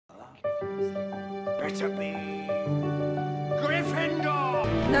Better be Gryffindor!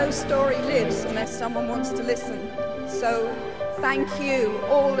 No story lives unless someone wants to listen. So, thank you,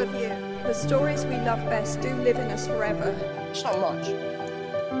 all of you. The stories we love best do live in us forever. It's not much.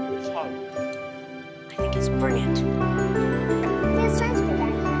 It's home. I think it's brilliant. It feels strange to be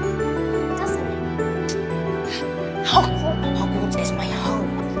back here, doesn't it? Hogwarts is my home.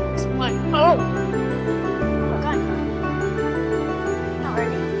 It's my home! We're going home. Not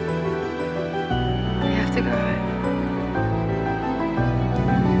really. We have to go home.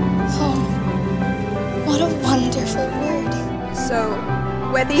 Home. What a wonderful word. So,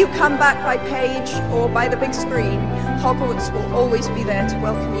 whether you come back by page or by the big screen, Hogwarts will always be there to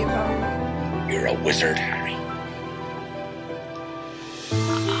welcome you home. You're a wizard, Harry.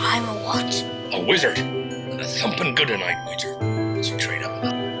 I'm a what? A wizard. And a thumping good night wizard. So trade up.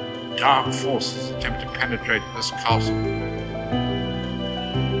 Dark forces attempt to penetrate this castle.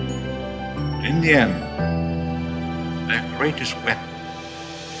 But in the end, their greatest weapon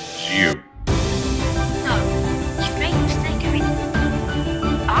is you. No, you've made a mistake, Harry.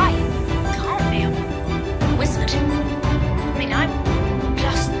 I can't be a wizard. I mean, I'm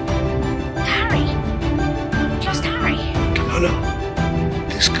just Harry. Just Harry. No.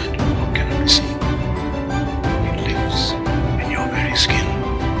 This kind of love cannot be seen. It lives in your very skin.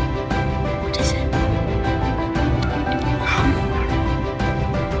 What is it?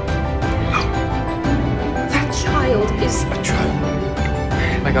 Love. That child is A child.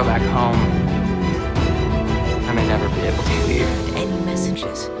 If I go back home, I may never be able to leave. Any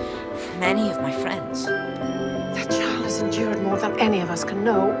messages from any of my friends? That child has endured more than any of us can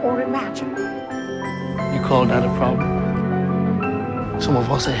know or imagine. You call that a problem? Some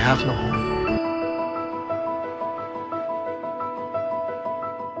of us ain't have no home.